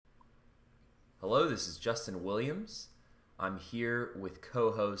Hello, this is Justin Williams. I'm here with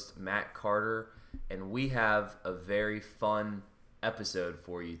co-host Matt Carter, and we have a very fun episode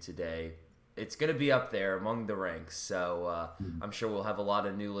for you today. It's going to be up there among the ranks, so I'm sure we'll have a lot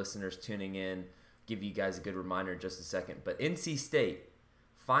of new listeners tuning in. Give you guys a good reminder in just a second. But NC State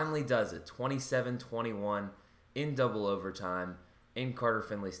finally does it, 27-21 in double overtime in Carter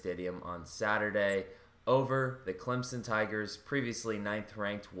Finley Stadium on Saturday over the Clemson Tigers, previously ninth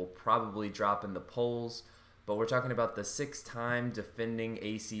ranked, will probably drop in the polls. But we're talking about the six-time defending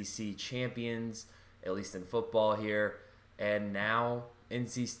ACC champions, at least in football here. And now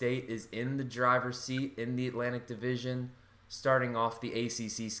NC State is in the driver's seat in the Atlantic Division, starting off the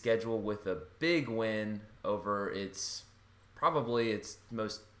ACC schedule with a big win over probably its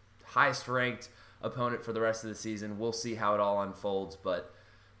most highest-ranked opponent for the rest of the season. We'll see how it all unfolds, but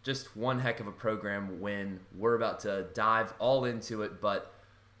just one heck of a program win. We're about to dive all into it, but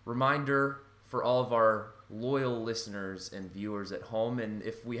reminder for all of our loyal listeners and viewers at home, and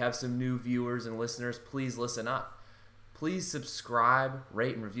if we have some new viewers and listeners, please listen up. Please subscribe,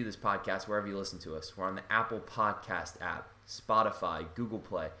 rate, and review this podcast wherever you listen to us. We're on the Apple Podcast app, Spotify, Google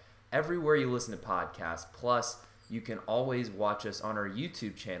Play, everywhere you listen to podcasts. Plus, you can always watch us on our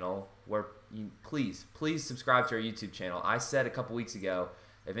YouTube channel, where please subscribe to our YouTube channel. I said a couple weeks ago,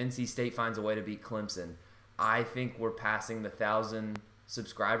 if NC State finds a way to beat Clemson, I think we're passing the 1,000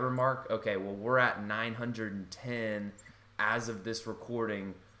 subscriber mark. Okay, well, we're at 910 as of this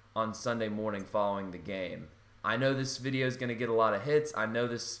recording on Sunday morning following the game. I know this video is going to get a lot of hits. I know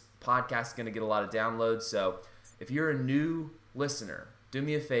this podcast is going to get a lot of downloads. So if you're a new listener, do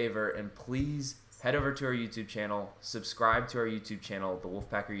me a favor and please head over to our YouTube channel, subscribe to our YouTube channel, the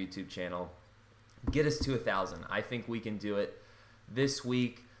Wolfpacker YouTube channel. Get us to 1,000. I think we can do it. This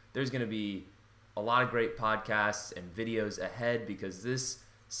week, there's going to be a lot of great podcasts and videos ahead because this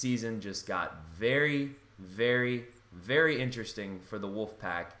season just got very, very, very interesting for the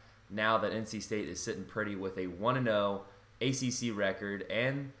Wolfpack now that NC State is sitting pretty with a 1-0 ACC record.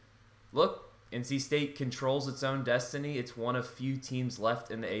 And look, NC State controls its own destiny. It's one of few teams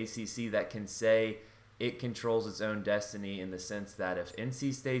left in the ACC that can say it controls its own destiny, in the sense that if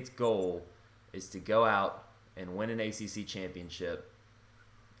NC State's goal is to go out and win an ACC championship,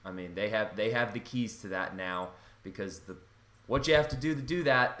 I mean, they have the keys to that now, because what you have to do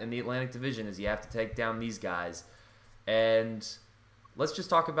that in the Atlantic Division is you have to take down these guys. And let's just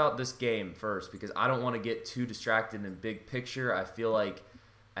talk about this game first, because I don't want to get too distracted in big picture. I feel like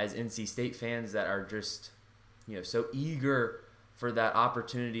as NC State fans that are just, so eager for that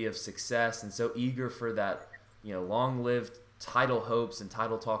opportunity of success and so eager for that, long-lived title hopes and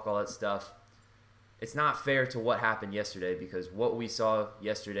title talk, all that stuff, it's not fair to what happened yesterday, because what we saw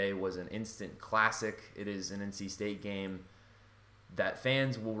yesterday was an instant classic. It is an NC State game that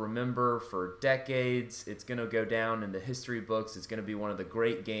fans will remember for decades. It's going to go down in the history books. It's going to be one of the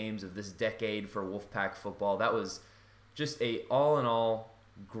great games of this decade for Wolfpack football. That was just a all-in-all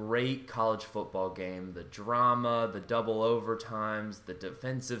great college football game. The drama, the double overtimes, the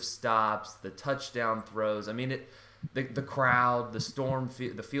defensive stops, the touchdown throws. I mean, the crowd, the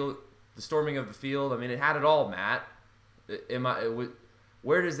storming of the field. I mean, it had it all, Matt.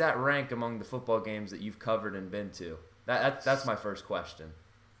 Where does that rank among the football games that you've covered and been to? That's my first question.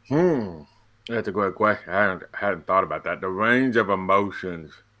 That's a great question. I hadn't thought about that. The range of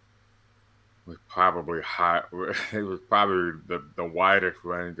emotions was probably high. It was probably the widest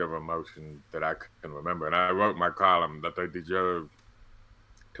range of emotions that I can remember. And I wrote my column that they deserved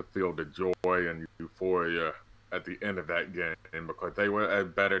to feel the joy and euphoria at the end of that game, because they were a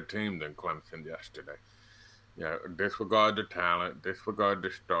better team than Clemson yesterday. Disregard the talent, disregard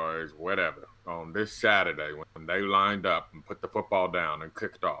the stars, whatever. On this Saturday, when they lined up and put the football down and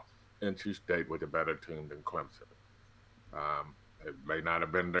kicked off, NC State was a better team than Clemson. It may not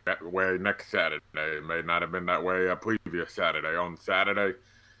have been that way next Saturday. It may not have been that way a previous Saturday. On Saturday,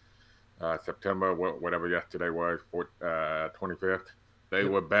 September, whatever yesterday was, 25th, they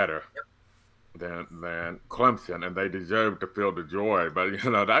were better than Clemson, and they deserve to feel the joy. But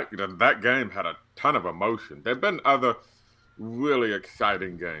that game had a ton of emotion. There've been other really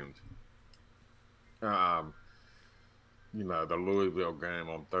exciting games. The Louisville game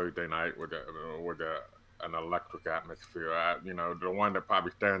on Thursday night with an electric atmosphere. The one that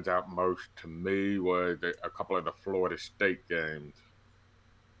probably stands out most to me was a couple of the Florida State games.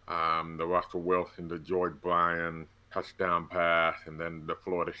 The Russell Wilson, the George Bryan touchdown pass, and then the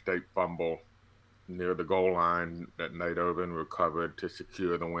Florida State fumble near the goal line that Nate Irvin recovered to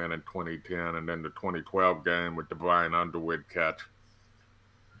secure the win in 2010, and then the 2012 game with the Brian Underwood catch.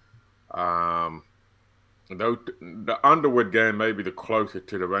 the Underwood game may be the closest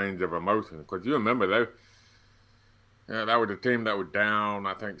to the range of emotion because you remember that was a team that was down,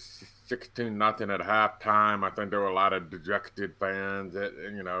 I think 16-0 at halftime. I think there were a lot of dejected fans that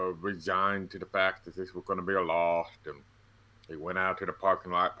resigned to the fact that this was going to be a loss, and they went out to the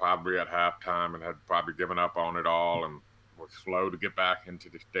parking lot probably at halftime and had probably given up on it all and were slow to get back into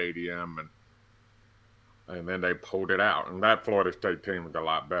the stadium, and then they pulled it out. And that Florida State team was a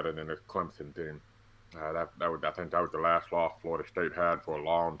lot better than this Clemson team. I think that was the last loss Florida State had for a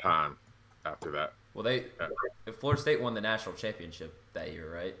long time after that. Well, Florida State won the national championship that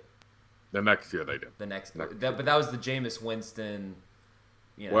year, right? The next year they did. But that was the Jameis Winston.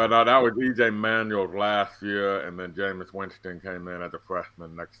 Well, no, that was E.J. Manuel's last year, and then Jameis Winston came in as a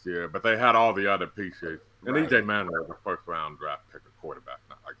freshman next year. But they had all the other pieces. And right. E.J. Manuel was a first-round draft pick of quarterback,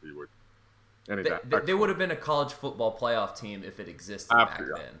 not like he was. They would have been a college football playoff team if it existed back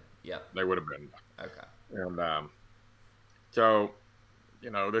then. Yep. They would have been. Okay. And so,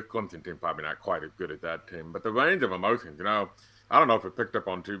 this Clemson team probably not quite as good as that team. But the range of emotions, I don't know if it picked up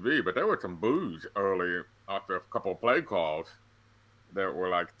on TV, but there were some boos early after a couple of play calls that were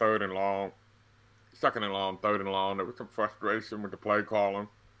like second and long, third and long. There was some frustration with the play calling.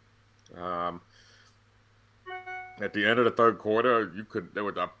 At the end of the third quarter, you could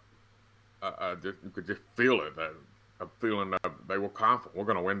just feel it. A feeling that they were confident. We're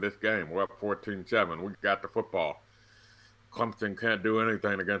going to win this game. We're up 14-7. We got the football. Clemson can't do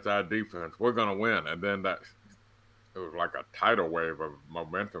anything against our defense. We're going to win. And then it was like a tidal wave of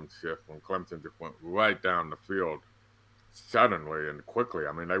momentum shift when Clemson just went right down the field suddenly and quickly.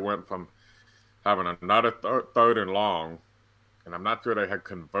 I mean, they went from having another third and long, and I'm not sure they had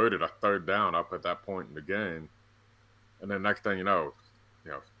converted a third down up at that point in the game. And then next thing you know,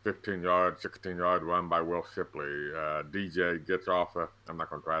 15-yard, 16-yard run by Will Shipley. DJ gets off I'm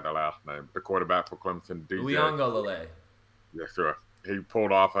not going to try the last name. The quarterback for Clemson, DJ. Uiagalelei. Yes, sir. He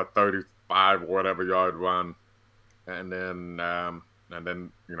pulled off a 35 whatever yard run, and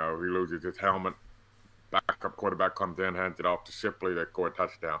then he loses his helmet. Backup quarterback comes in, hands it off to Shipley. They score a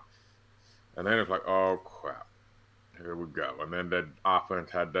touchdown. And then it's like, oh, crap. Here we go. And then the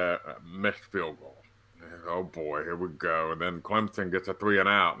offense had that missed field goal. Oh, boy, here we go. And then Clemson gets a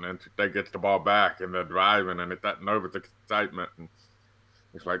 3-and-out, and then they get the ball back, and they're driving, and it's that nervous excitement. And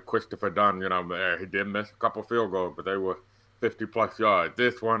it's like Christopher Dunn, he did miss a couple field goals, but they were 50-plus yards.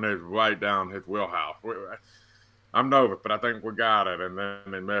 This one is right down his wheelhouse. I'm nervous, but I think we got it. And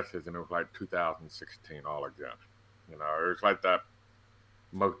then it misses, and it was like 2016 all again. It was like that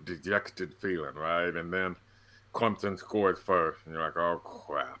most dejected feeling, right? And then Clemson scores first, and you're like, oh,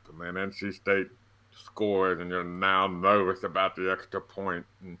 crap. And then NC State scores, and you're now nervous about the extra point.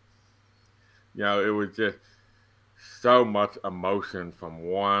 And, it was just so much emotion from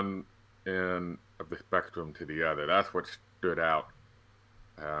one end of the spectrum to the other. That's what stood out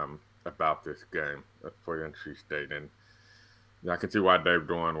about this game for NC State. And I can see why Dave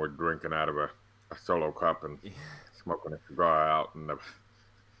Dorn was drinking out of a solo cup and smoking a cigar out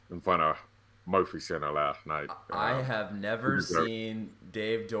in front of Murphy Center last night. I have never seen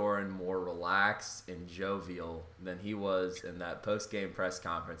Dave Doran more relaxed and jovial than he was in that post-game press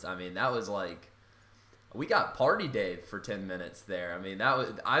conference. I mean, that was like, we got party Dave for 10 minutes there. I mean,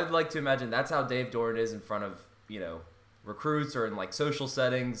 I'd like to imagine that's how Dave Doran is in front of, recruits or in like social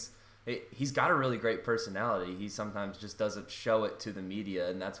settings. He's got a really great personality. He sometimes just doesn't show it to the media,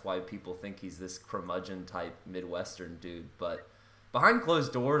 and that's why people think he's this curmudgeon type Midwestern dude. But behind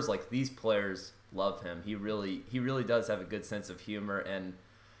closed doors, like, these players love him. He really does have a good sense of humor, and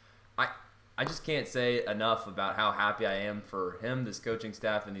I just can't say enough about how happy I am for him, this coaching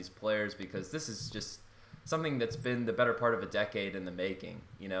staff, and these players, because this is just something that's been the better part of a decade in the making.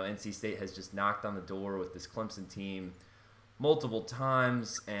 NC State has just knocked on the door with this Clemson team multiple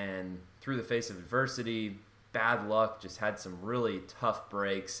times, and through the face of adversity, bad luck, just had some really tough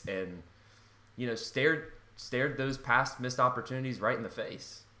breaks, and stared those past missed opportunities right in the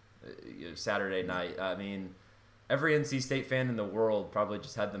face. Saturday night, I mean, every NC State fan in the world probably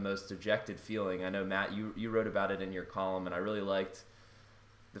just had the most dejected feeling. I know, Matt, you wrote about it in your column, and I really liked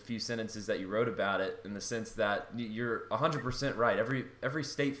the few sentences that you wrote about it, in the sense that you're 100% right. Every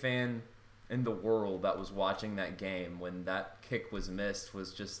State fan in the world that was watching that game when that kick was missed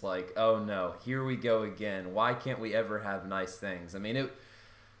was just like, oh no, here we go again. Why can't we ever have nice things? I mean,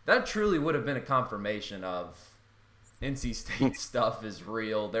 that truly would have been a confirmation of NC State stuff is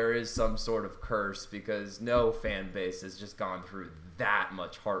real. There is some sort of curse, because no fan base has just gone through that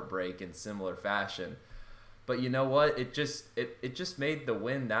much heartbreak in similar fashion. But you know what? It just made the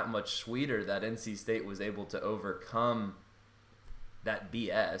win that much sweeter, that NC State was able to overcome that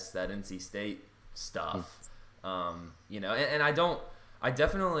BS that NC State stuff. And I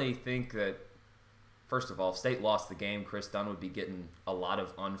definitely think that, first of all, if State lost the game, Chris Dunn would be getting a lot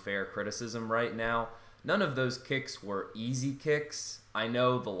of unfair criticism right now. None of those kicks were easy kicks. I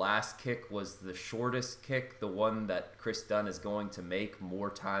know the last kick was the shortest kick, the one that Chris Dunn is going to make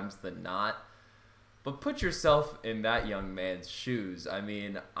more times than not. But put yourself in that young man's shoes. I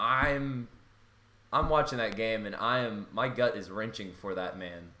mean, I'm watching that game and my gut is wrenching for that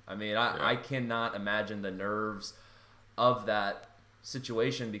man. I mean, I cannot imagine the nerves of that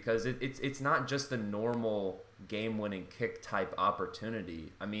situation, because it's not just a normal game-winning kick type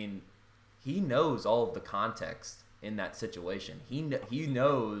opportunity. I mean, he knows all of the context in that situation. He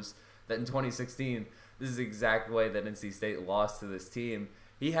knows that in 2016, this is the exact way that NC State lost to this team.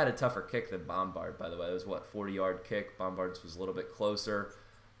 He had a tougher kick than Bombard, by the way. It was, 40-yard kick. Bombard's was a little bit closer.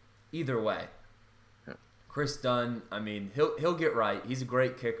 Either way, Chris Dunn, I mean, he'll get right. He's a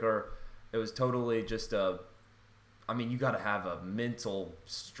great kicker. It was totally just you got to have a mental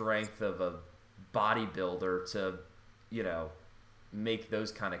strength of a bodybuilder to, make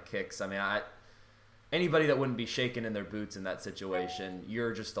those kind of kicks. I mean, anybody that wouldn't be shaking in their boots in that situation,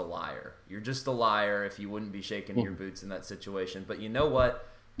 you're just a liar. You're just a liar if you wouldn't be shaking in your boots in that situation. But you know what?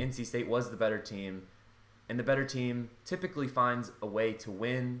 NC State was the better team, and the better team typically finds a way to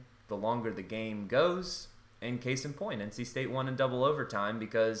win the longer the game goes. And case in point, NC State won in double overtime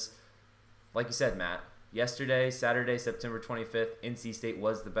because, like you said, Matt, yesterday, Saturday, September 25th, NC State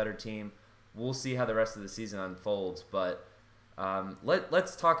was the better team. We'll see how the rest of the season unfolds, but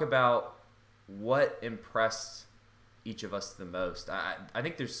let's talk about what impressed each of us the most. I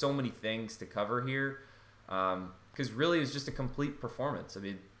think there's so many things to cover here, because really it was just a complete performance. I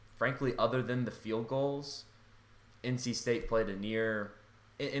mean, frankly, other than the field goals, NC State played a near,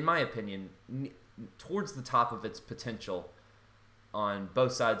 in my opinion, towards the top of its potential on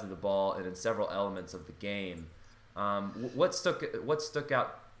both sides of the ball and in several elements of the game. What stuck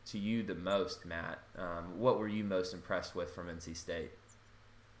out to you the most, Matt? What were you most impressed with from NC State?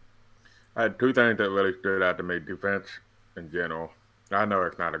 I had two things that really stood out to me. Defense in general. I know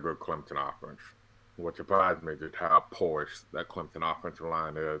it's not a good Clemson offense. What surprised me is how porous that Clemson offensive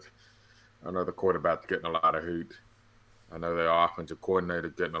line is. I know the quarterback's getting a lot of heat. I know their offensive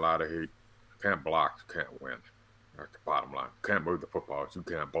coordinator's getting a lot of heat. Can't block, you can't win. That's the bottom line. Can't move the football, you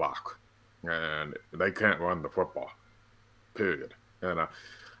can't block. And they can't run the football, period. And,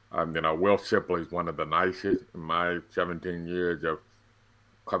 Will Shipley's one of the nicest in my 17 years of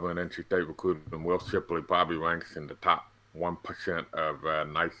covering NC State recruiting. Will Shipley probably ranks in the top 1% of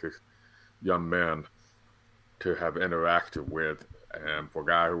nicest young men to have interacted with. And for a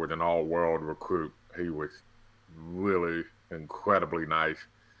guy who was an all-world recruit, he was really incredibly nice.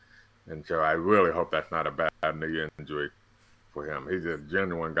 And so I really hope that's not a bad knee injury for him. He's a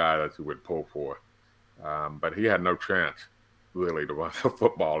genuine guy that you would pull for. But he had no chance, really, to run the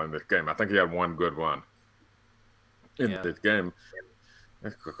football in this game. I think he had one good run in this game.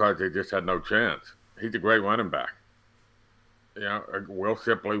 That's because he just had no chance. He's a great running back. Will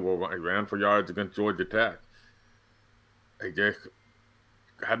Shipley he ran for yards against Georgia Tech. He just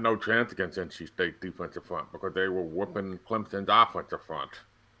had no chance against NC State defensive front because they were whooping Clemson's offensive front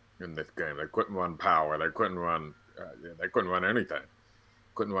in this game. They couldn't run power. They couldn't run. They couldn't run anything.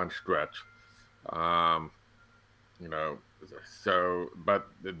 Couldn't run stretch. So, but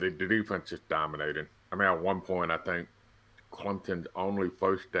the defense just dominated. I mean, at one point, I think Clemson's only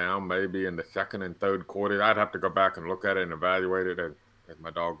first down, maybe in the second and third quarter. I'd have to go back and look at it and evaluate it as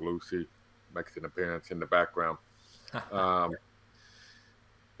my dog Lucy makes an appearance in the background. I'd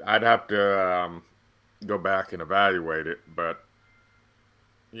have to go back and evaluate it, but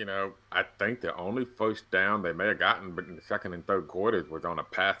I think the only first down they may have gotten in the second and third quarters was on a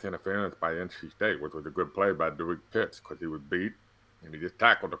pass interference by NC State, which was a good play by Derek Pitts because he was beat and he just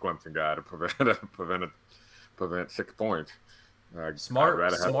tackled the Clemson guy to prevent 6 points.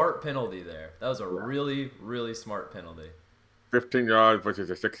 Smart penalty there. That was a really, really smart penalty. 15 yards versus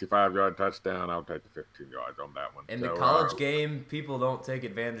a 65-yard touchdown. I'll take the 15 yards on that one. In the college game, people don't take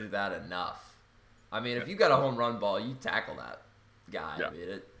advantage of that enough. I mean, if you got a home run ball, you tackle that guy. Yeah.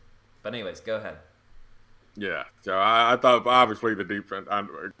 But anyways, go ahead. Yeah. So I thought obviously the defense.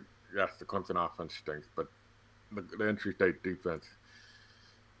 Yes, the Clemson offense stinks, but the NC State defense.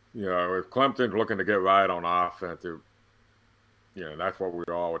 If Clemson's looking to get right on offense, that's what we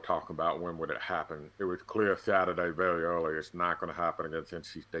all were talking about. When would it happen? It was clear Saturday very early. It's not going to happen against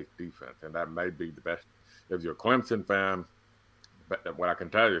NC State defense, and that may be the best. If you're a Clemson fan, but what I can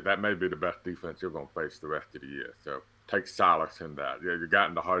tell you, that may be the best defense you're going to face the rest of the year. So take solace in that. You've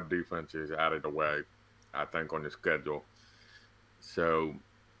gotten the hard defenses out of the way, I think, on the schedule. So,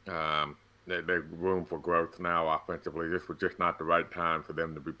 there's room for growth now offensively. This was just not the right time for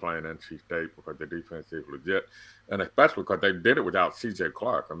them to be playing NC State because the defense is legit, and especially because they did it without C.J.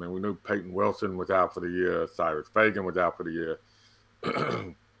 Clark. I mean, we knew Peyton Wilson was out for the year, Cyrus Fagan was out for the year.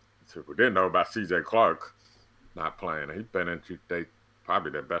 So we didn't know about C.J. Clark not playing. He's been NC State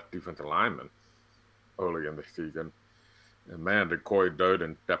probably their best defensive lineman early in the season. And man, did Corey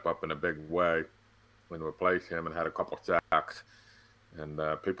Durden step up in a big way and replace him and had a couple sacks. And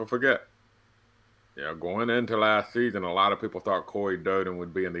people forget. Going into last season, a lot of people thought Corey Durden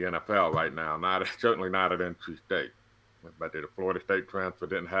would be in the NFL right now. Certainly not at NC State. But the Florida State transfer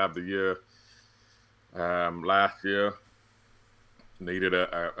didn't have the year last year. Needed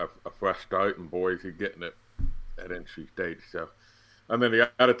a fresh start, and boy, is he getting it at NC State. So, and then the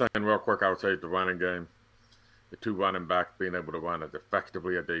other thing, real quick, I would say is the running game. The two running backs being able to run as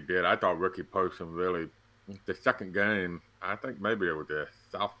effectively as they did. I thought Ricky Person really, the second game, I think maybe it was the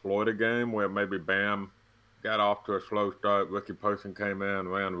South Florida game where maybe Bam got off to a slow start. Ricky Person came in,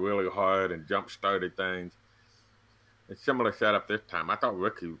 ran really hard, and jump-started things. It's similar setup this time. I thought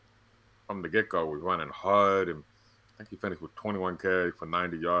Ricky, from the get-go, was running hard, and I think he finished with 21 carries for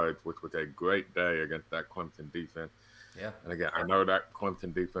 90 yards, which was a great day against that Clemson defense. Yeah. And again, I know that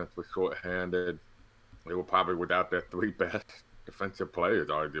Clemson defense was short-handed. They were probably without their three best defensive players,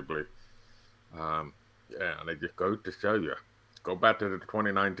 arguably. And they just go to show you. Go back to the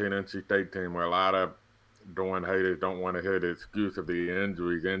 2019 NC State team where a lot of Dawn haters don't want to hear the excuse of the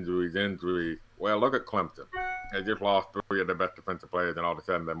injuries. Well, look at Clemson. They just lost three of their best defensive players, and all of a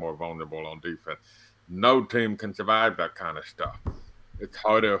sudden they're more vulnerable on defense. No team can survive that kind of stuff. It's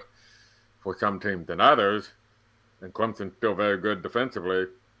harder for some teams than others, and Clemson's still very good defensively,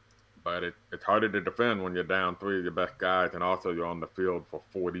 but it's harder to defend when you're down three of your best guys, and also you're on the field for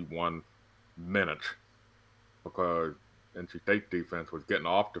 41 minutes because NC State defense was getting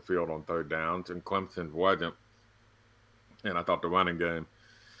off the field on third downs, and Clemson wasn't. And I thought the running game,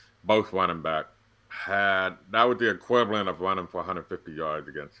 both running back, that was the equivalent of running for 150 yards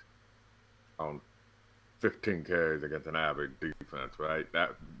against 15 carries against an average defense, right?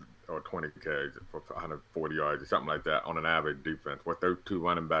 Or 20 carries for 140 yards or something like that on an average defense. What those two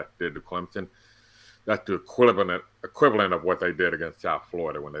running backs did to Clemson, that's the equivalent of what they did against South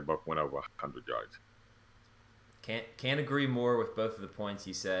Florida when they both went over 100 yards. Can't agree more with both of the points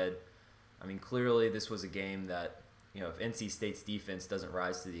you said. I mean, clearly this was a game that, if NC State's defense doesn't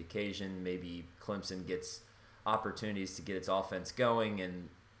rise to the occasion, maybe Clemson gets opportunities to get its offense going, and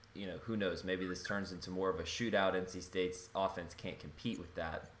who knows, maybe this turns into more of a shootout. NC State's offense can't compete with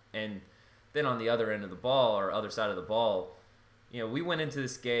that. And then on the other end of the ball, or other side of the ball, we went into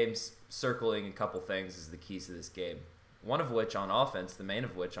this game circling a couple things as the keys to this game. One of which on offense, the main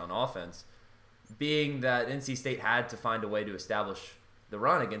of which on offense, being that NC State had to find a way to establish the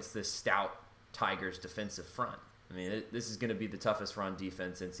run against this stout Tigers defensive front. I mean, this is going to be the toughest run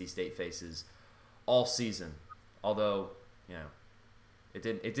defense NC State faces all season. Although, it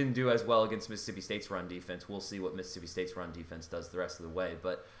didn't do as well against Mississippi State's run defense. We'll see what Mississippi State's run defense does the rest of the way.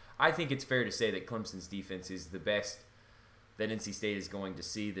 But I think it's fair to say that Clemson's defense is the best that NC State is going to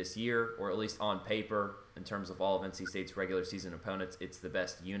see this year, or at least on paper, in terms of all of NC State's regular season opponents. It's the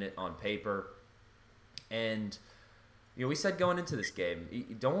best unit on paper. And we said going into this game, you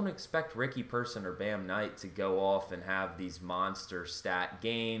don't expect Ricky Person or Bam Knight to go off and have these monster stat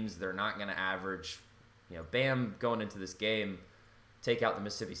games. They're not going to average, Bam going into this game, take out the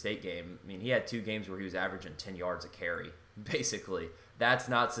Mississippi State game. I mean, he had two games where he was averaging 10 yards a carry, basically. That's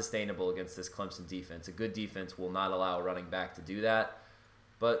not sustainable against this Clemson defense. A good defense will not allow a running back to do that.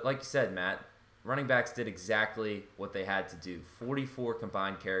 But like you said, Matt, running backs did exactly what they had to do. 44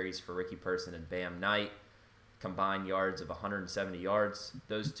 combined carries for Ricky Person and Bam Knight. Combined yards of 170 yards.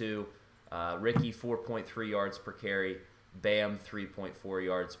 Those two, Ricky 4.3 yards per carry, Bam 3.4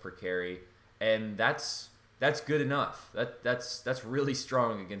 yards per carry, and that's good enough. That's really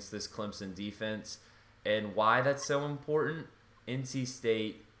strong against this Clemson defense. And why that's so important? NC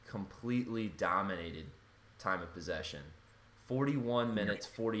State completely dominated time of possession. 41 minutes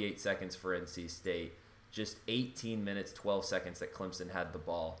 48 seconds for NC State. Just 18 minutes 12 seconds that Clemson had the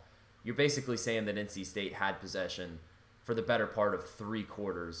ball. You're basically saying that NC State had possession for the better part of 3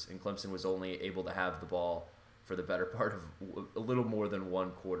 quarters, and Clemson was only able to have the ball for the better part of a little more than 1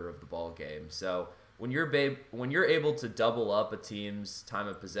 quarter of the ball game. So when you're able to double up a team's time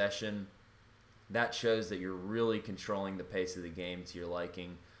of possession, that shows that you're really controlling the pace of the game to your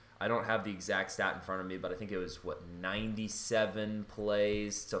liking. I don't have the exact stat in front of me, but I think it was 97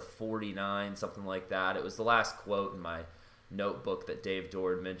 plays to 49, something like that. It was the last quote in my notebook that Dave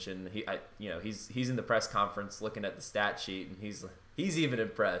Dord mentioned. He's in the press conference looking at the stat sheet, and he's even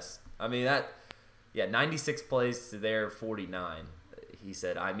impressed. I mean, 96 plays to their 49. He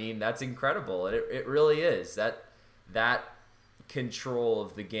said, I mean, that's incredible. And it really is. That control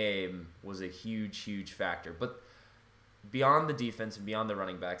of the game was a huge factor. But beyond the defense and beyond the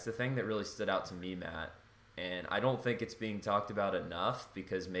running backs, the thing that really stood out to me, Matt, and I don't think it's being talked about enough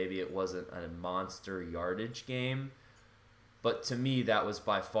because maybe it wasn't a monster yardage game, but to me, that was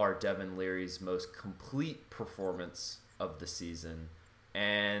by far Devin Leary's most complete performance of the season.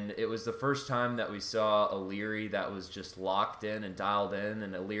 And it was the first time that we saw a Leary that was just locked in and dialed in,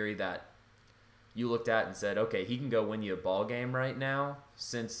 and a Leary that you looked at and said, okay, he can go win you a ball game right now.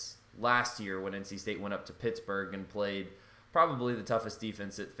 Since last year when NC State went up to Pittsburgh and played probably the toughest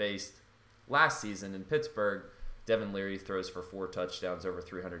defense it faced last season in Pittsburgh, Devin Leary throws for 4 touchdowns, over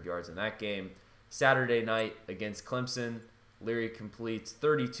 300 yards in that game. Saturday night against Clemson, Leary completes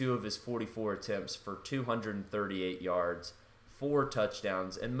 32 of his 44 attempts for 238 yards, 4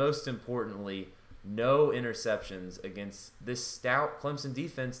 touchdowns, and most importantly, no interceptions against this stout Clemson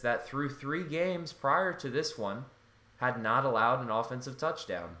defense that through 3 games prior to this one had not allowed an offensive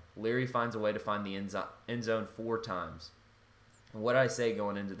touchdown. Leary finds a way to find the end zone 4 times. And what did I say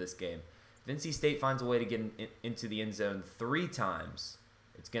going into this game? If NC State finds a way to get into the end zone 3 times,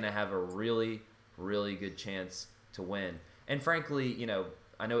 it's going to have a really good chance to win. And frankly,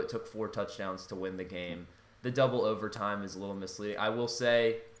 I know it took 4 touchdowns to win the game. The double overtime is a little misleading. I will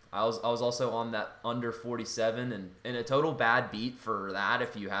say I was also on that under 47, and a total bad beat for that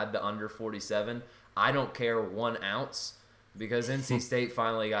if you had the under 47. I don't care 1 ounce because NC State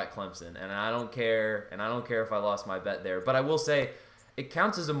finally got Clemson, and I don't care if I lost my bet there. But I will say it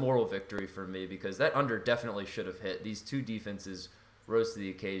counts as a moral victory for me because that under definitely should have hit. These 2 defenses rose to the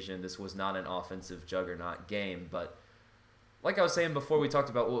occasion. This was not an offensive juggernaut game, but like I was saying before, we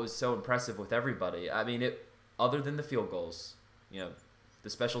talked about what was so impressive with everybody. I mean, other than the field goals, the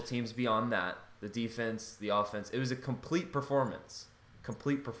special teams beyond that, the defense, the offense, it was a complete performance.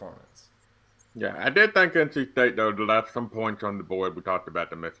 Yeah, I did think NC State, though, left some points on the board. We talked about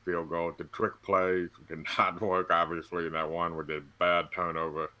the missed field goal. The trick plays did not work, obviously, in that one with the bad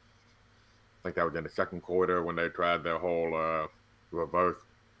turnover. I think that was in the second quarter when they tried their whole reverse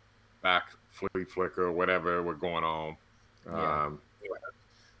back flea flicker, whatever was going on.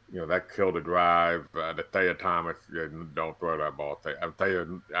 Yeah. That killed the drive. The Thea Thomas, don't throw that ball.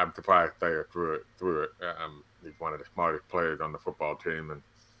 I'm surprised Thea threw it. He's one of the smartest players on the football team, and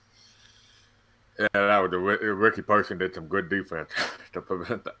that was Ricky Person did some good defense to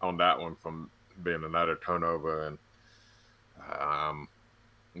prevent on that one from being another turnover, and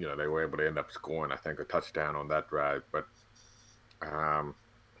they were able to end up scoring, I think, a touchdown on that drive. But there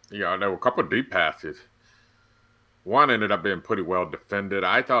were a couple of deep passes. One ended up being pretty well defended.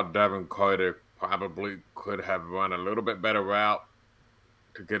 I thought Devin Carter probably could have run a little bit better route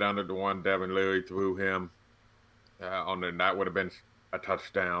to get under the one Devin Leary threw him. That would have been a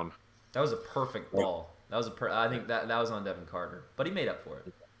touchdown. That was a perfect ball. I think that was on Devin Carter, but he made up for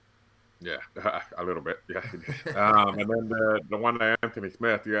it. Yeah, a little bit. Yeah, and then the one to Anthony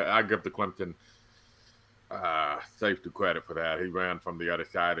Smith. Yeah, I give the Clemson safety credit for that. He ran from the other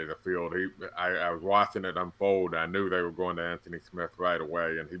side of the field. I was watching it unfold. I knew they were going to Anthony Smith right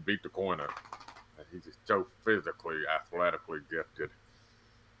away, and he beat the corner. He's just so physically, athletically gifted,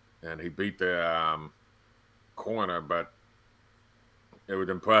 and he beat the corner. But it was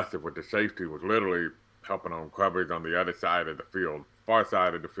impressive with the safety was literally helping on coverage on the other side of the field, far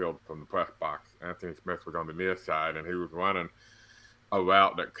side of the field from the press box. Anthony Smith was on the near side, and he was running a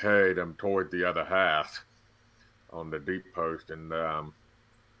route that carried him toward the other half on the deep post, and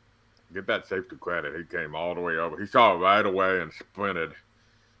get that safety credit. He came all the way over. He saw it right away and sprinted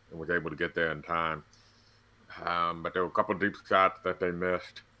and was able to get there in time. But there were a couple of deep shots that they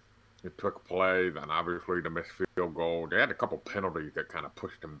missed. It took plays, and obviously the missed field goal. They had a couple penalties that kind of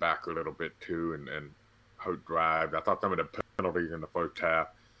pushed them back a little bit too and hurt drives. I thought some of the penalties in the first half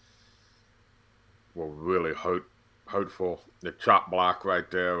were really hurtful. The chop block right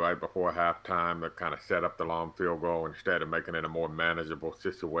there, right before halftime, that kind of set up the long field goal instead of making it a more manageable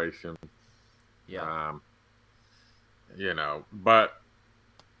situation. Yeah. But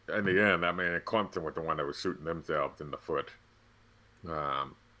in the end, Clemson was the one that was shooting themselves in the foot.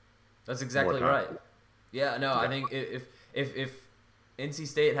 That's exactly right. Yeah, no, I think if NC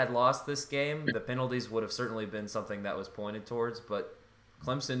State had lost this game, the penalties would have certainly been something that was pointed towards, but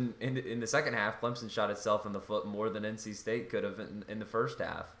Clemson, in the second half, Clemson shot itself in the foot more than NC State could have in the first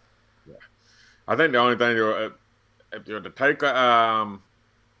half. Yeah. I think the only thing, if you're to take a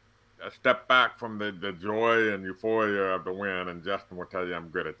step back from the joy and euphoria of the win, and Justin will tell you I'm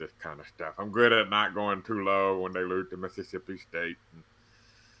good at this kind of stuff. I'm good at not going too low when they lose to Mississippi State.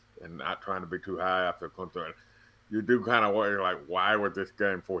 and not trying to be too high after Clemson. You do kind of worry, like, why was this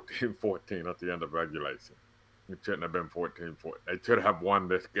game 14-14 at the end of regulation? It shouldn't have been 14-14. They should have won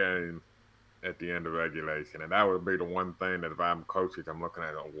this game at the end of regulation, and that would be the one thing that if I'm coaches, I'm looking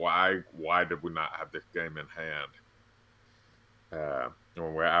at why did we not have this game in hand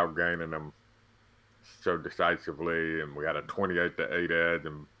when we're outgaining them so decisively, and we had a 28-8 edge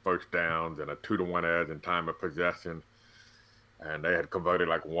in first downs and a 2-1 edge in time of possession. And they had converted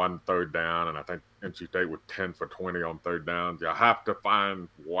like 1 third down, and I think NC State was 10 for 20 on third downs. You have to find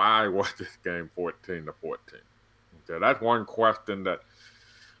why was this game 14-14. So that's one question that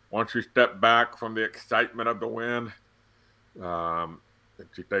once you step back from the excitement of the win, NC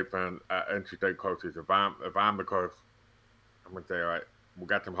State fans, NC State coaches, if I'm the coach, I'm gonna say, all right, we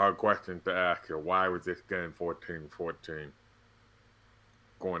got some hard questions to ask you. Why was this game 14-14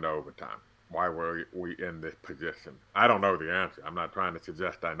 going to overtime? Why were we in this position? I don't know the answer. I'm not trying to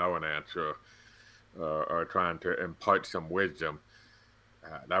suggest I know an answer or trying to impart some wisdom.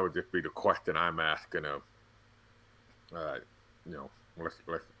 That would just be the question I'm asking of.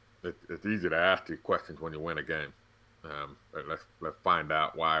 It's easy to ask these questions when you win a game. But let's find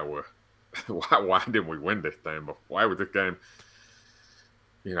out why why didn't we win this game? Why was this game,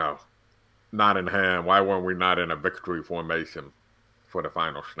 not in hand? Why weren't we not in a victory formation for the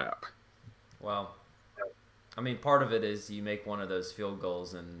final snap? Well, I mean, part of it is you make one of those field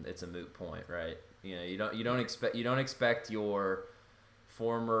goals and it's a moot point, right? You don't expect your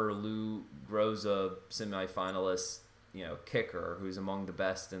former Lou Groza semifinalist, kicker who's among the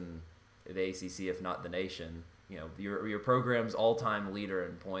best in the ACC, if not the nation. Your program's all-time leader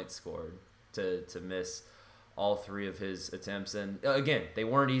in points scored to miss all 3 of his attempts, and again, they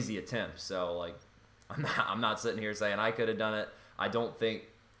weren't easy attempts. So like, I'm not sitting here saying I could have done it. I don't think.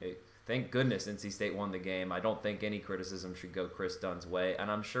 Thank goodness NC State won the game. I don't think any criticism should go Chris Dunn's way,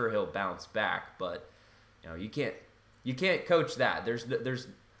 and I'm sure he'll bounce back. But you can't coach that.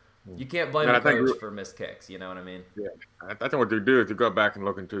 You can't blame a coach for missed kicks. You know what I mean? Yeah, I think what you do is you go back and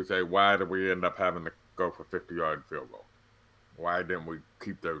look into say why did we end up having to go for 50-yard field goal? Why didn't we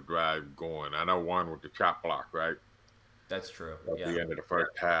keep those drives going? I know one with the chop block, right? That's true. At the end of the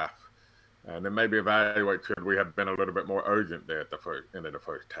first half, and then maybe evaluate should we have been a little bit more urgent there at the end of the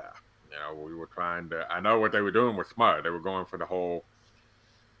first half. We were trying to. I know what they were doing was smart. They were going for the whole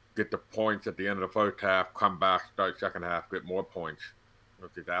get the points at the end of the first half, come back, start second half, get more points,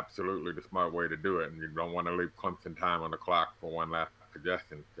 which is absolutely the smart way to do it. And you don't want to leave Clemson time on the clock for one last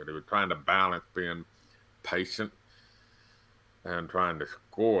possession. So they were trying to balance being patient and trying to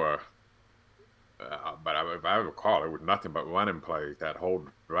score. But if I recall, it was nothing but running plays that whole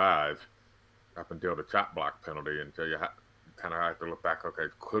drive up until the chop block penalty. And so you kind of have to look back, okay,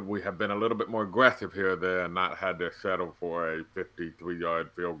 could we have been a little bit more aggressive here there and not had to settle for a 53-yard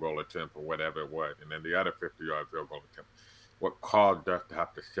field goal attempt or whatever it was, and then the other 50-yard field goal attempt? What caused us to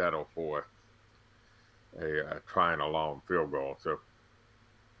have to settle for a trying a long field goal? So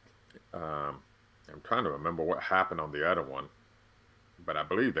I'm trying to remember what happened on the other one, but I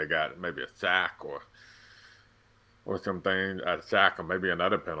believe they got maybe a sack or something, a sack or maybe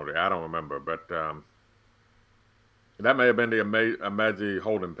another penalty. I don't remember, but that may have been the Amezi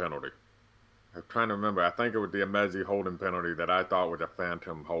holding penalty. I'm trying to remember. I think it was the Amezi holding penalty that I thought was a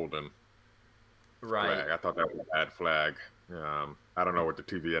phantom holding flag. I thought that was a bad flag. I don't know what the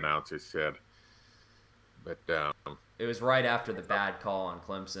TV announcers said, but it was right after the bad call on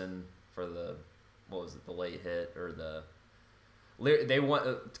Clemson for the late hit or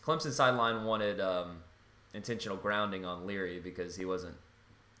Clemson sideline wanted intentional grounding on Leary because he was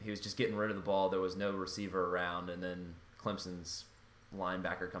just getting rid of the ball. There was no receiver around, and then Clemson's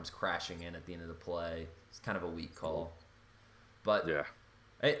linebacker comes crashing in at the end of the play. It's kind of a weak call. But yeah,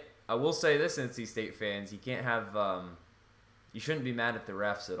 I will say this, NC State fans, you can't have you shouldn't be mad at the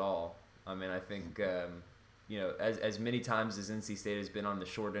refs at all. I mean, I think as many times as NC State has been on the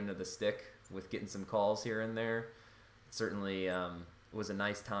short end of the stick with getting some calls here and there, it certainly was a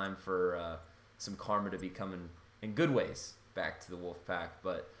nice time for some karma to be coming in good ways back to the Wolfpack.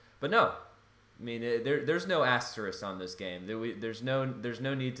 But no, I mean there's no asterisk on this game. There's no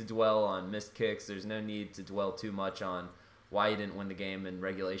need to dwell on missed kicks. There's no need to dwell too much on why you didn't win the game in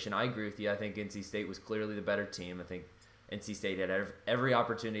regulation. I agree with you. I think NC State was clearly the better team. I think NC State had every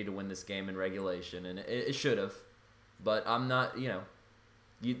opportunity to win this game in regulation, and it should have. But I'm not,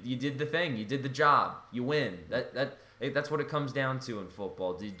 you did the thing. You did the job. You win. That's what it comes down to in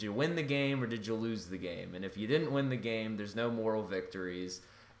football. Did you win the game or did you lose the game? And if you didn't win the game, there's no moral victories.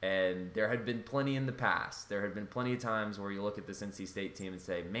 And there had been plenty in the past. There had been plenty of times where you look at this NC State team and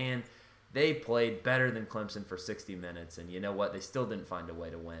say, man, they played better than Clemson for 60 minutes, and you know what? They still didn't find a way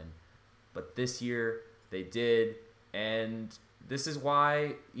to win. But this year, they did, and this is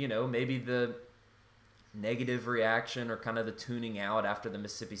why, maybe the negative reaction or kind of the tuning out after the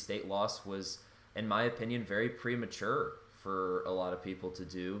Mississippi State loss was, in my opinion, very premature for a lot of people to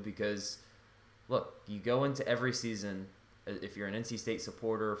do because, look, you go into every season, if you're an NC State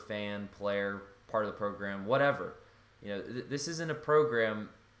supporter, fan, player, part of the program, whatever, this isn't a program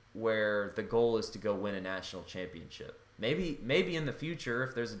where the goal is to go win a national championship. Maybe in the future,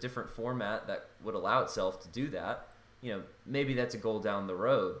 if there's a different format that would allow itself to do that, maybe that's a goal down the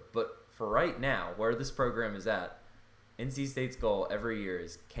road. But for right now, where this program is at, NC State's goal every year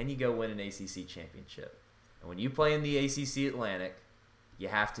is, can you go win an ACC championship? And when you play in the ACC Atlantic, you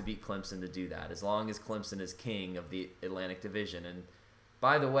have to beat Clemson to do that, as long as Clemson is king of the Atlantic Division. And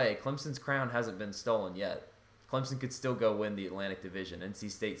by the way, Clemson's crown hasn't been stolen yet. Clemson could still go win the Atlantic Division. NC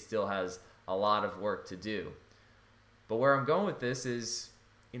State still has a lot of work to do. But where I'm going with this is,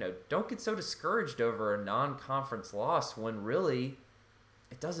 don't get so discouraged over a non-conference loss when really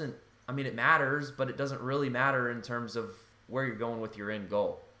it doesn't. I mean, it matters, but it doesn't really matter in terms of where you're going with your end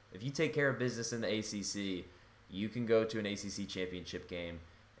goal. If you take care of business in the ACC, you can go to an ACC championship game,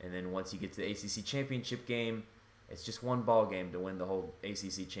 and then once you get to the ACC championship game, it's just one ball game to win the whole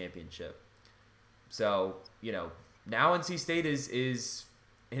ACC championship. So, now NC State is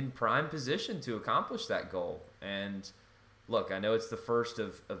in prime position to accomplish that goal. And look, I know it's the first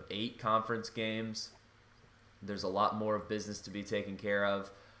of 8 conference games. There's a lot more of business to be taken care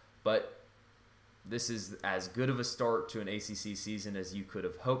of. But this is as good of a start to an ACC season as you could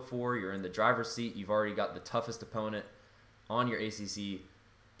have hoped for. You're in the driver's seat. You've already got the toughest opponent on your ACC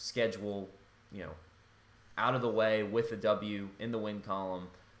schedule, out of the way with a W in the win column.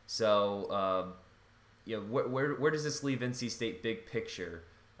 So, where does this leave NC State big picture?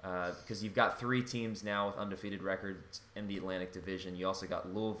 Because you've got 3 teams now with undefeated records in the Atlantic Division. You also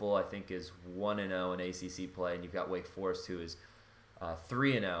got Louisville, I think, is 1-0 in ACC play, and you've got Wake Forest, who is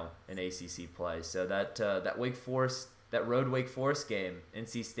 3-0 in ACC play. So that Wake Forest, that road Wake Forest game,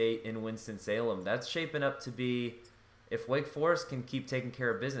 NC State in Winston-Salem, that's shaping up to be, if Wake Forest can keep taking care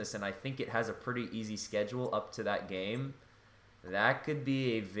of business, and I think it has a pretty easy schedule up to that game, that could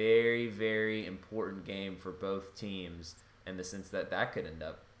be a very, very important game for both teams in the sense that could end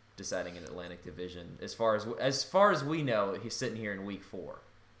up deciding an Atlantic Division. As far as we know, he's sitting here in week 4.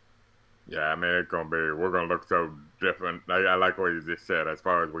 Yeah, I mean, we're going to look so different. I like what you just said, as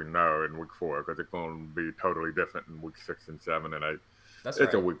far as we know in week 4, because it's going to be totally different in week 6 and 7 and 8. That's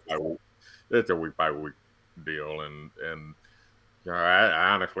it's right. It's a week by week deal. And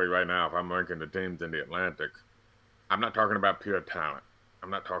I honestly, right now, if I'm ranking the teams in the Atlantic, I'm not talking about pure talent. I'm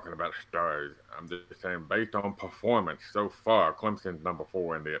not talking about stars. I'm just saying, based on performance so far, Clemson's number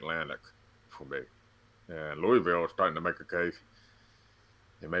 4 in the Atlantic for me. And Louisville is starting to make a case.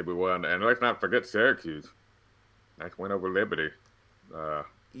 It may be one. And let's not forget Syracuse. Nice win over Liberty.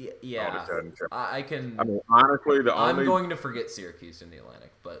 Yeah. I can. I mean, honestly, I'm going to forget Syracuse in the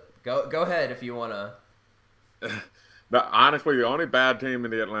Atlantic, but go ahead if you want to. Honestly, the only bad team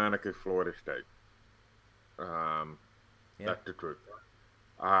in the Atlantic is Florida State. That's the truth.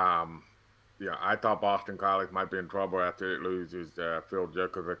 I thought Boston College might be in trouble after it loses Phil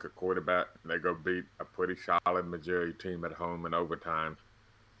Djokovic at quarterback. They go beat a pretty solid Missouri team at home in overtime.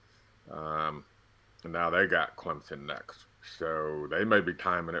 And now they got Clemson next. So they may be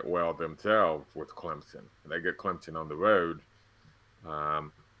timing it well themselves with Clemson. They get Clemson on the road.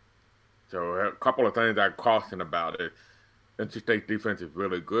 So a couple of things I'd caution about it. NC State defense is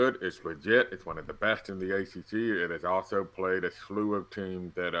really good. It's legit. It's one of the best in the ACC. It has also played a slew of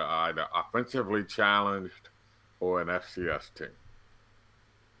teams that are either offensively challenged or an FCS team.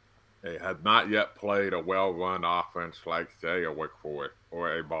 They have not yet played a well-run offense like, say, a Wake Forest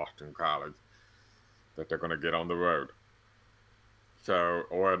or a Boston College that they're going to get on the road. So,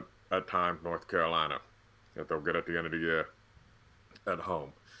 or at times North Carolina that they'll get at the end of the year at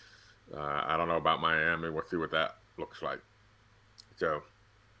home. I don't know about Miami. We'll see what that looks like. So,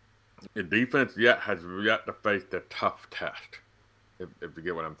 the defense has yet to face the tough test, if you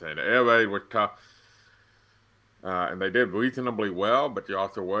get what I'm saying. The air raid was tough, and they did reasonably well, but you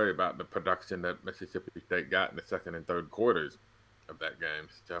also worry about the production that Mississippi State got in the second and third quarters of that game.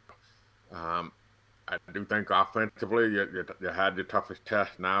 So, I do think offensively, you had your toughest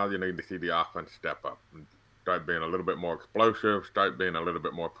test. Now you need to see the offense step up and start being a little bit more explosive, start being a little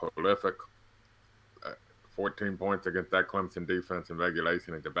bit more prolific. 14 points against that Clemson defense in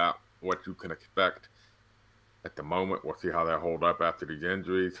regulation is about what you can expect at the moment. We'll see how they hold up after these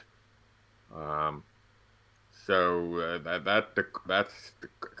injuries. So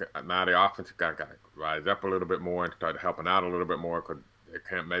now the offense got to rise up a little bit more and start helping out a little bit more because they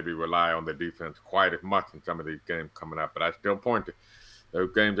can't maybe rely on the defense quite as much in some of these games coming up. But I still point to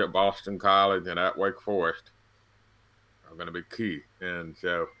those games at Boston College and at Wake Forest are going to be key. And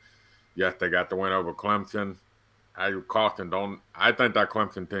so, yes, they got the win over Clemson. I think that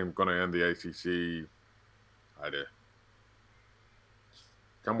Clemson team is going to end the ACC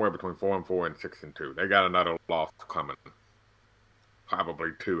somewhere between 4-4 and 6-2. They got another loss coming, probably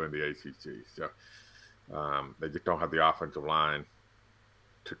 2 in the ACC. So they just don't have the offensive line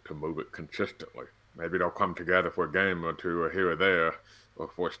to move it consistently. Maybe they'll come together for a game or two or here or there or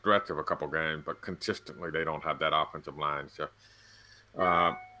for a stretch of a couple games, but consistently they don't have that offensive line. So,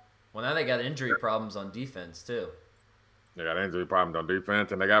 well, now they got injury problems on defense too. They got injury problems on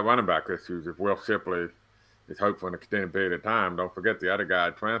defense, and they got running back issues. If Will Shipley is hoped for an extended period of time, don't forget the other guy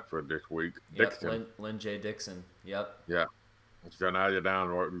transferred this week, Dixon. Lynn J. Dixon. Yep. Yeah. So now you're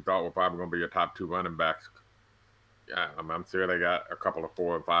down what you thought were probably going to be your top 2 running backs. Yeah, I'm sure they got a couple of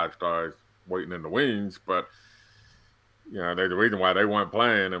 4 or 5 stars waiting in the wings, but there's a reason why they weren't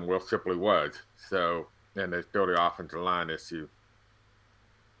playing, and Will Shipley was. So, and there's still the offensive line issue.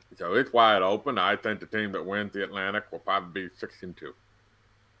 So it's wide open. I think the team that wins the Atlantic will probably be 6-2.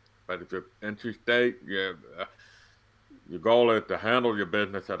 But if you're NC State, your goal is to handle your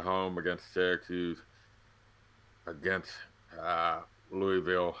business at home against Syracuse, against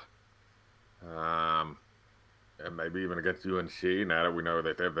Louisville, and maybe even against UNC, now that we know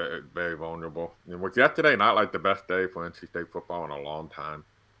that they're very, very vulnerable. And was yesterday not like the best day for NC State football in a long time?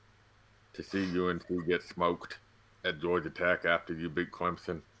 To see UNC get smoked at Georgia Tech after you beat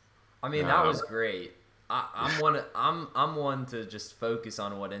Clemson. I mean, that was great. I'm one to just focus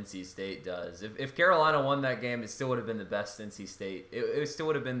on what NC State does. If Carolina won that game, it still would have been the best NC State. It still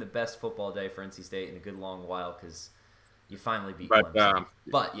would have been the best football day for NC State in a good long while because you finally beat Clemson.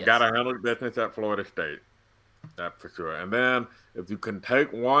 But yes, gotta handle business at Florida State. That for sure. And then if you can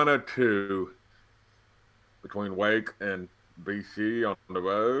take 1 or 2 between Wake and BC on the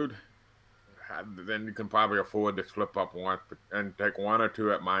road, then you can probably afford to slip up once and take 1 or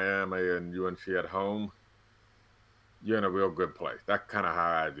 2 at Miami and UNC at home. You're in a real good place. That's kind of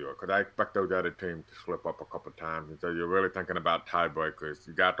how I do it because I expect those other teams to slip up a couple of times. And so you're really thinking about tiebreakers.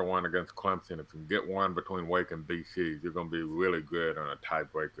 You got the one against Clemson. If you get one between Wake and BC, you're going to be really good on a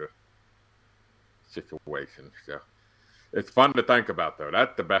tiebreaker situation. So it's fun to think about, though.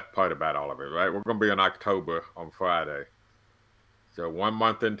 That's the best part about all of it, right? We're going to be in October on Friday. So 1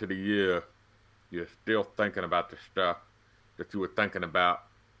 month into the year, you're still thinking about the stuff that you were thinking about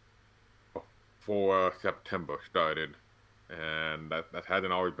before September started. And that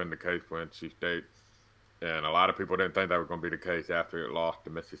hasn't always been the case for NC State. And a lot of people didn't think that was going to be the case after it lost to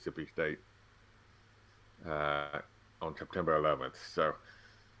Mississippi State on September 11th. So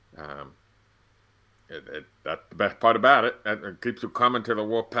that's the best part about it. It keeps you coming to the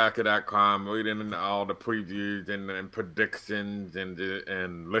wolfpacker.com, reading all the previews and predictions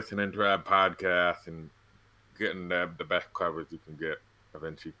and listening to our podcast and getting the best coverage you can get of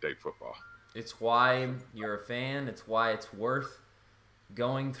NC State football. It's why you're a fan. It's why it's worth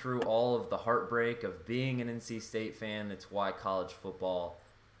going through all of the heartbreak of being an NC State fan. It's why college football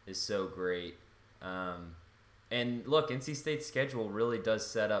is so great. And look, NC State's schedule really does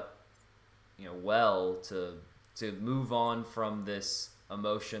set up well to move on from this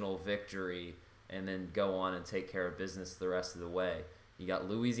emotional victory and then go on and take care of business the rest of the way. You got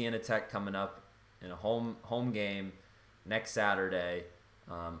Louisiana Tech coming up in a home game next Saturday,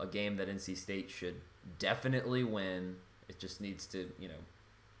 a game that NC State should definitely win. It just needs to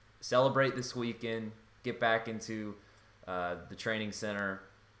celebrate this weekend, get back into the training center,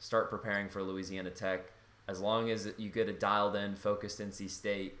 start preparing for Louisiana Tech. As long as you get a dialed-in, focused NC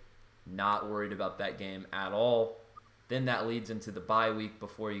State, not worried about that game at all, then that leads into the bye week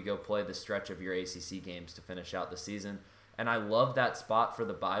before you go play the stretch of your ACC games to finish out the season. And I love that spot for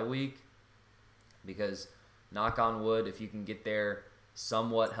the bye week because, knock on wood, if you can get there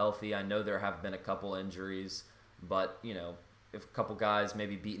somewhat healthy, I know there have been a couple injuries, but, if a couple guys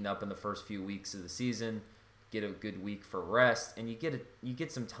maybe beaten up in the first few weeks of the season, get a good week for rest, and you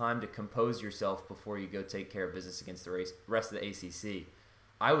get some time to compose yourself before you go take care of business against the rest of the ACC.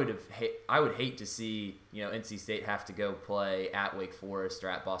 I would hate to see NC State have to go play at Wake Forest or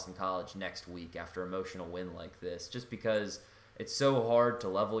at Boston College next week after an emotional win like this, just because it's so hard to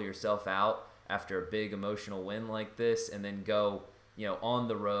level yourself out after a big emotional win like this and then go on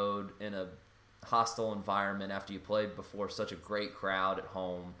the road in a hostile environment after you played before such a great crowd at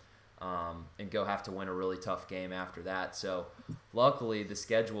home, and go have to win a really tough game after that. So luckily the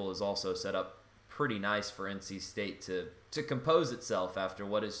schedule is also set up pretty nice for NC State to compose itself after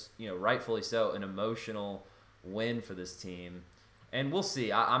what is, rightfully so, an emotional win for this team. And we'll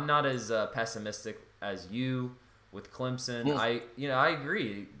see. I'm not as pessimistic as you with Clemson. I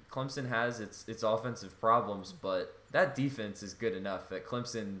agree. Clemson has its offensive problems, but that defense is good enough that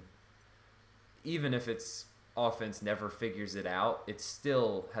Clemson, even if its offense never figures it out, it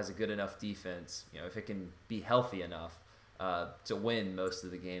still has a good enough defense, if it can be healthy enough to win most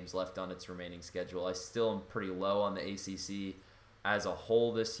of the games left on its remaining schedule. I still am pretty low on the ACC as a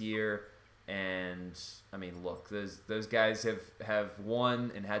whole this year. And, I mean, look, those guys have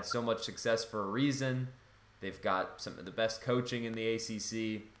won and had so much success for a reason. They've got some of the best coaching in the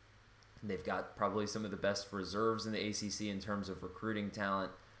ACC. They've got probably some of the best reserves in the ACC in terms of recruiting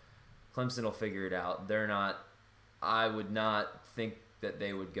talent. Clemson will figure it out. I would not think that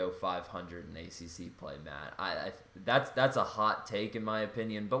they would go 500 in ACC play, Matt. That's a hot take in my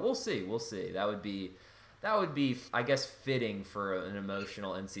opinion, but we'll see. That would be, I guess, fitting for an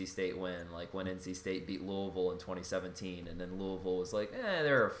emotional NC State win, like when NC State beat Louisville in 2017, and then Louisville was like,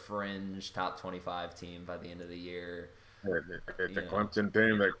 they're a fringe top 25 team by the end of the year. It's a Clemson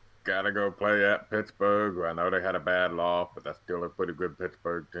team that got to go play at Pittsburgh. I know they had a bad loss, but that's still a pretty good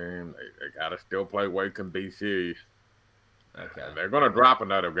Pittsburgh team. They got to still play Wake and BC. Okay. They're going to drop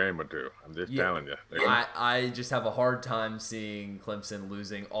another game or two. I'm just telling you. I just have a hard time seeing Clemson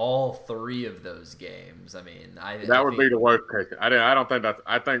losing all three of those games. I mean, that would be the worst case. I don't think that's.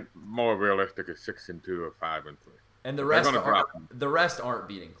 I think more realistic is 6-2 or 5-3. And the rest aren't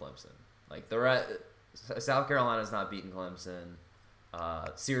beating Clemson. Like South Carolina's not beating Clemson.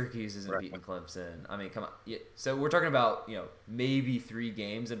 Syracuse isn't beating Clemson. I mean, come on. Yeah, so we're talking about maybe 3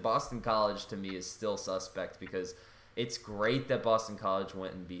 games, and Boston College to me is still suspect because it's great that Boston College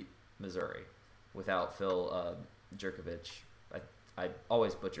went and beat Missouri without Phil Jerkovich. I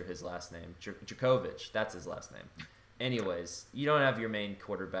always butcher his last name. Jerkovich, that's his last name. Anyways, you don't have your main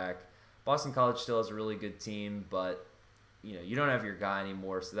quarterback. Boston College still has a really good team, but you don't have your guy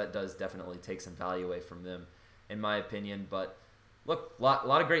anymore, so that does definitely take some value away from them, in my opinion. But look, a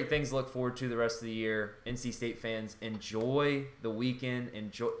lot of great things to look forward to the rest of the year. NC State fans, enjoy the weekend.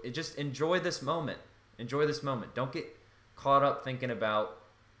 Enjoy this moment. Enjoy this moment. Don't get caught up thinking about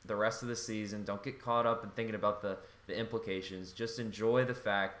the rest of the season. Don't get caught up in thinking about the implications. Just enjoy the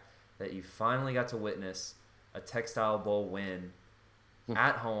fact that you finally got to witness a Textile Bowl win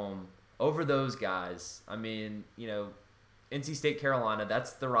at home over those guys. I mean, NC State, Carolina,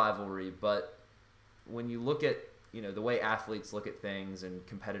 that's the rivalry. But when you look at, the way athletes look at things and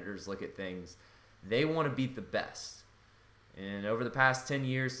competitors look at things, they want to beat the best. And over the past 10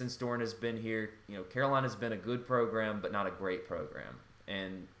 years since Doran has been here, Carolina's been a good program, but not a great program.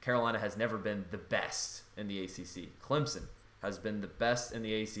 And Carolina has never been the best in the ACC. Clemson has been the best in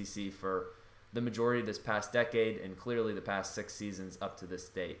the ACC for the majority of this past decade and clearly the past 6 seasons up to this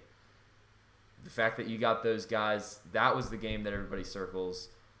date. The fact that you got those guys, that was the game that everybody circles.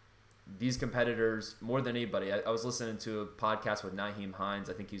 These competitors, more than anybody, I was listening to a podcast with Naheem Hines.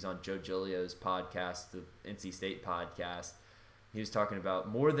 I think he was on Joe Giglio's podcast, the NC State podcast. He was talking about,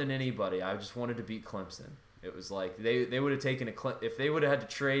 more than anybody, I just wanted to beat Clemson. It was like they would have taken if they would have had to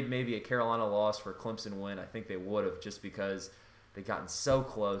trade maybe a Carolina loss for a Clemson win, I think they would have, just because they'd gotten so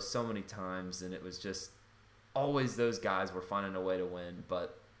close so many times, and it was just always those guys were finding a way to win.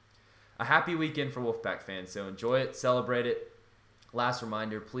 But a happy weekend for Wolfpack fans, so enjoy it, celebrate it. Last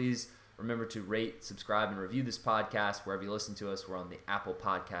reminder, please remember to rate, subscribe, and review this podcast wherever you listen to us. We're on the Apple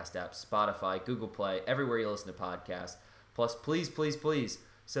Podcast app, Spotify, Google Play, everywhere you listen to podcasts. Plus, please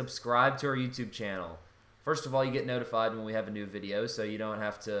subscribe to our YouTube channel. First of all, you get notified when we have a new video, so you don't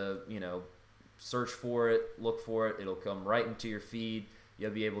have to, search for it, look for it. It'll come right into your feed.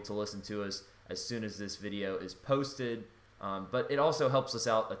 You'll be able to listen to us as soon as this video is posted. But it also helps us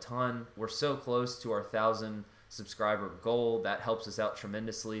out a ton. We're so close to our 1,000 subscriber goal. That helps us out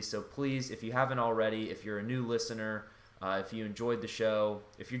tremendously. So please, if you haven't already, if you're a new listener, if you enjoyed the show,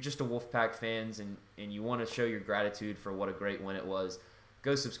 if you're just a Wolfpack fans and you want to show your gratitude for what a great win it was,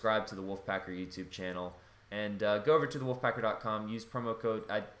 go subscribe to the Wolfpacker YouTube channel and go over to thewolfpacker.com. Use promo code.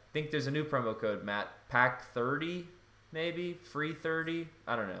 I think there's a new promo code, Matt. Pack30, maybe free 30.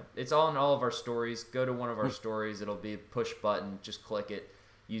 I don't know. It's all in all of our stories. Go to one of our stories. It'll be a push button. Just click it.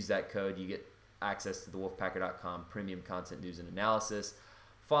 Use that code. You get access to thewolfpacker.com premium content, news, and analysis.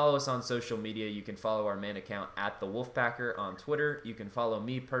 Follow us on social media. You can follow our main account at The Wolfpacker on Twitter. You can follow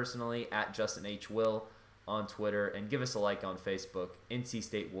me personally at Justin H. Will on Twitter. And give us a like on Facebook, NC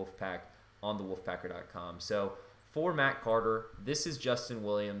State Wolfpack on thewolfpacker.com. So for Matt Carter, this is Justin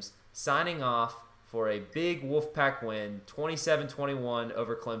Williams signing off for a big Wolfpack win, 27-21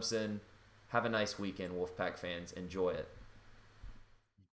 over Clemson. Have a nice weekend, Wolfpack fans. Enjoy it.